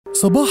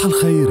صباح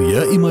الخير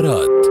يا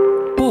إمارات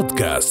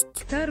بودكاست.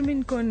 كتار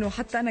منكم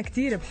وحتى أنا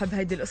كتير بحب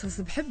هيدي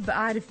القصص، بحب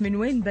أعرف من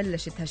وين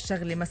بلشت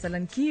هالشغلة،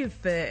 مثلا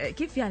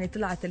كيف يعني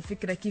طلعت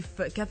الفكرة،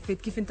 كيف كفت،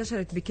 كيف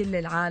انتشرت بكل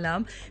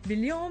العالم.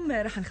 باليوم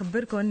رح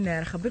نخبركم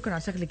عن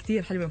شغلة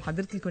كتير حلوة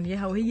محضرت لكم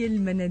إياها، وهي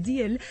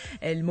المناديل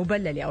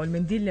المبللة أو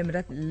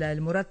المنديل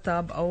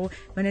المرتب أو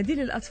مناديل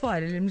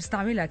الأطفال اللي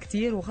بنستعملها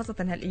كتير، وخاصة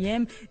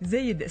هالأيام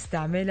زايد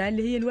استعمالها،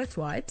 اللي هي الويت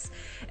وايبس.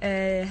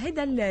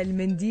 هيدا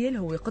المنديل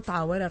هو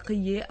قطعة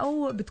ورقية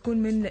أو بتكون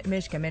من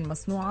قماش كمان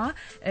مصنوعة،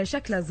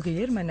 شكلها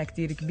صغير منا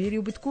كتير كبيرة،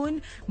 وبتكون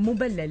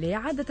مبللة،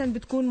 عادة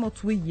بتكون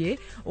مطوية،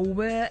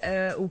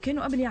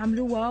 وكانوا قبل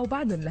يعملوها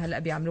وبعدهم لهلأ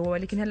بيعملوها،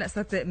 ولكن هلأ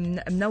صارت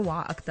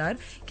منوعة أكتر.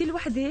 كل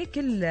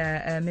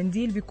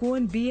منديل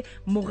بيكون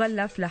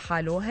بمغلف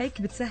لحاله،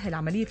 هيك بتسهل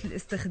عملية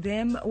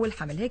الاستخدام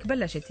والحمل. هيك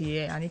بلشت هي،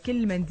 يعني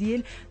كل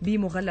منديل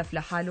بمغلف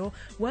لحاله.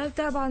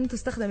 وطبعا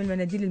تستخدم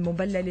المناديل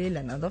المبللة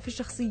للنظافة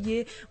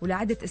الشخصية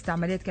ولعدة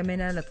استعمالات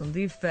كمان،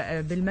 لتنظيف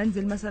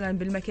بالمنزل مثلا،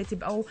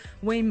 بالمكاتب أو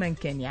وين ما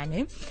كان.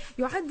 يعني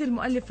يعد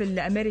المؤلف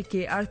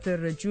الأمريكي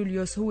آرثر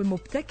جوليوس هو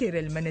مبتكر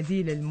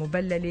المناديل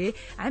المبللة.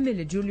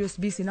 عمل جوليوس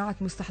بصناعة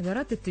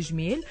مستحضرات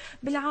التجميل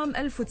بالعام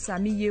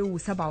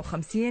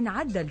 1957.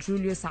 عدل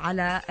جوليوس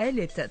على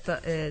آلة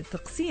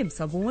تقسيم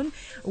صابون،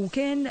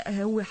 وكان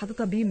هو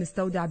حاططها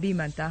بمستودع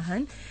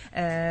بمنتهن.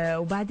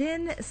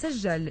 وبعدين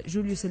سجل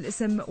جوليوس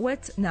الاسم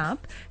ويت ناب،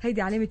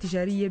 هيدي علامة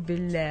تجارية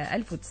بال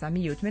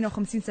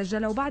 1958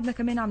 سجلها، وبعدنا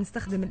كمان عم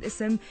نستخدم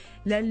الاسم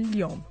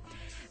لليوم.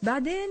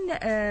 بعدين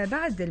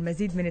بعد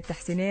المزيد من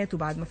التحسينات،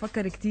 وبعد ما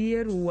فكر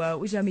كتير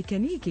وإجا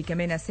ميكانيكي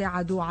كمان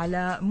ساعدوا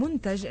على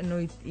منتج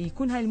انه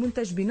يكون هاي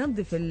المنتج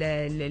بينظف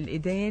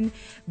الايدين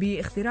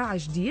باختراع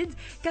جديد.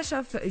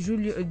 كشف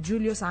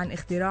جوليوس عن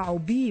اختراعه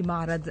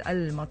بمعرض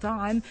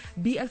المطاعم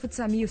ب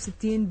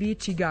 1960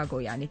 بشيكاغو.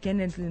 يعني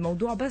كان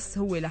الموضوع بس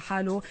هو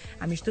لحاله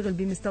عم يشتغل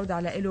بمستودع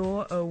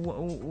له،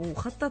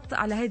 وخطط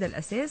على هذا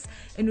الاساس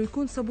انه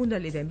يكون صابون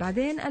للايدين.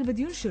 بعدين قال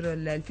بدي ينشر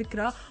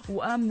الفكرة،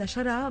 وقام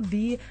نشرها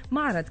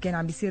بمعرض كان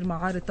عم بيصير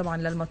معارض طبعا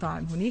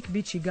للمطاعم هناك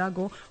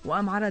بشيكاغو،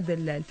 وقام عرض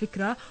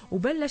الفكرة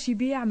وبلش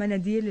يبيع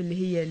مناديل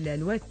اللي هي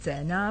الويت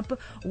ناب.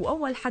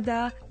 وأول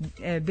حدا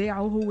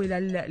بيعه هو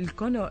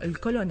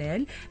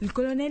الكولونيل.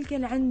 الكولونيل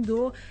كان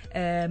عنده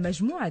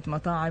مجموعة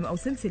مطاعم أو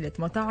سلسلة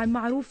مطاعم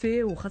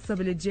معروفة وخاصة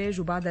بالدجاج،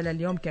 وبعدها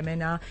لليوم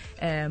كمان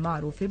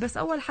معروفة. بس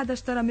أول حدا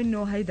اشترى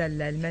منه هيدا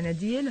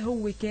المناديل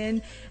هو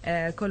كان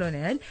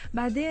كولونيل.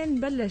 بعدين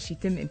بلش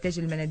يتم إنتاج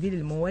المناديل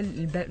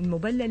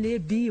المبللة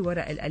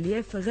بورق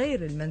الألياف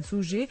غير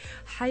المنسوجة،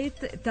 حيث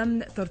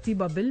تم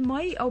ترطيبها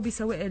بالمي أو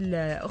بسوائل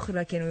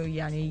أخرى. كانوا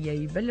يعني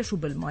يبلشوا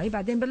بالمي،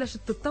 بعدين بلشت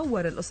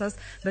تتطور القصص،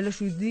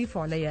 بلشوا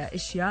يضيفوا عليها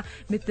أشياء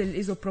مثل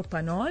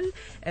الإيزوبروبانول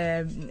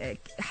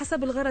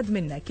حسب الغرض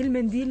منها. كل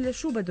منديل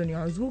شو بدهم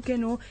يعوزوه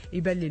كانوا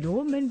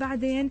يبللوه. من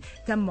بعدين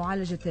تم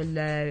معالجة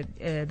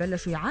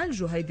بلشوا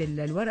يعالجوا هيدي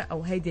الورق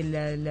أو هيدي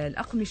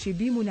الأقمشة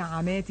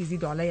بمنعمات،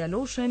 يزيدوا عليها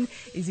لوشن،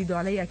 يزيدوا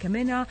عليها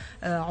كمان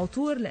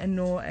عطور،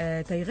 لأنه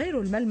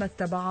تيغيروا الملمس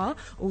تبعها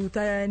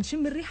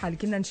ونشم الريحة اللي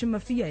كنا نشمها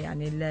فيها.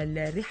 يعني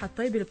الريحة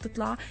الطيبة اللي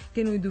بتطلع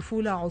كانوا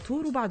يضيفوا لها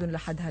عطور، وبعدهم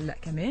لحد هلأ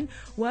كمان.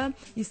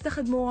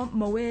 ويستخدموا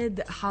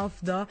مواد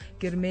حافظة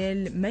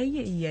كرمال ما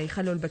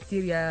يخلوا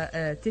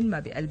البكتيريا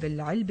تنمى بقلب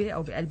العلبة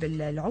أو بقلب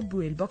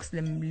العبوة البوكس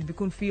اللي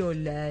بيكون فيه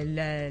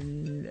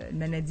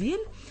المناديل.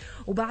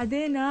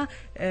 وبعدين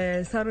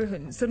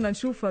صرنا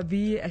نشوفها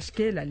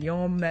بأشكالها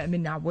اليوم،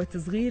 من عبوات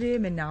صغيرة،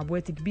 من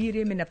عبوات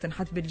كبيرة، منها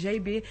بتنحط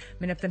بالجيبة،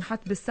 منها بتنحط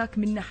بالساك،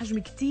 منها حجم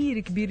كتير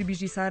كبير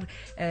بيجي صار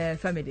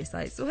فاميلي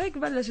سايز. وهيك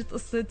بلشت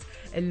قصة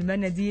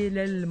المناديل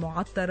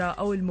المعطرة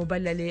أو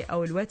المبللة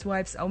أو الويت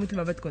وايبس أو مثل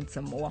ما بدكم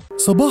تسموها.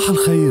 صباح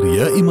الخير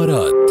يا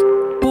إمارات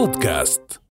بودكاست.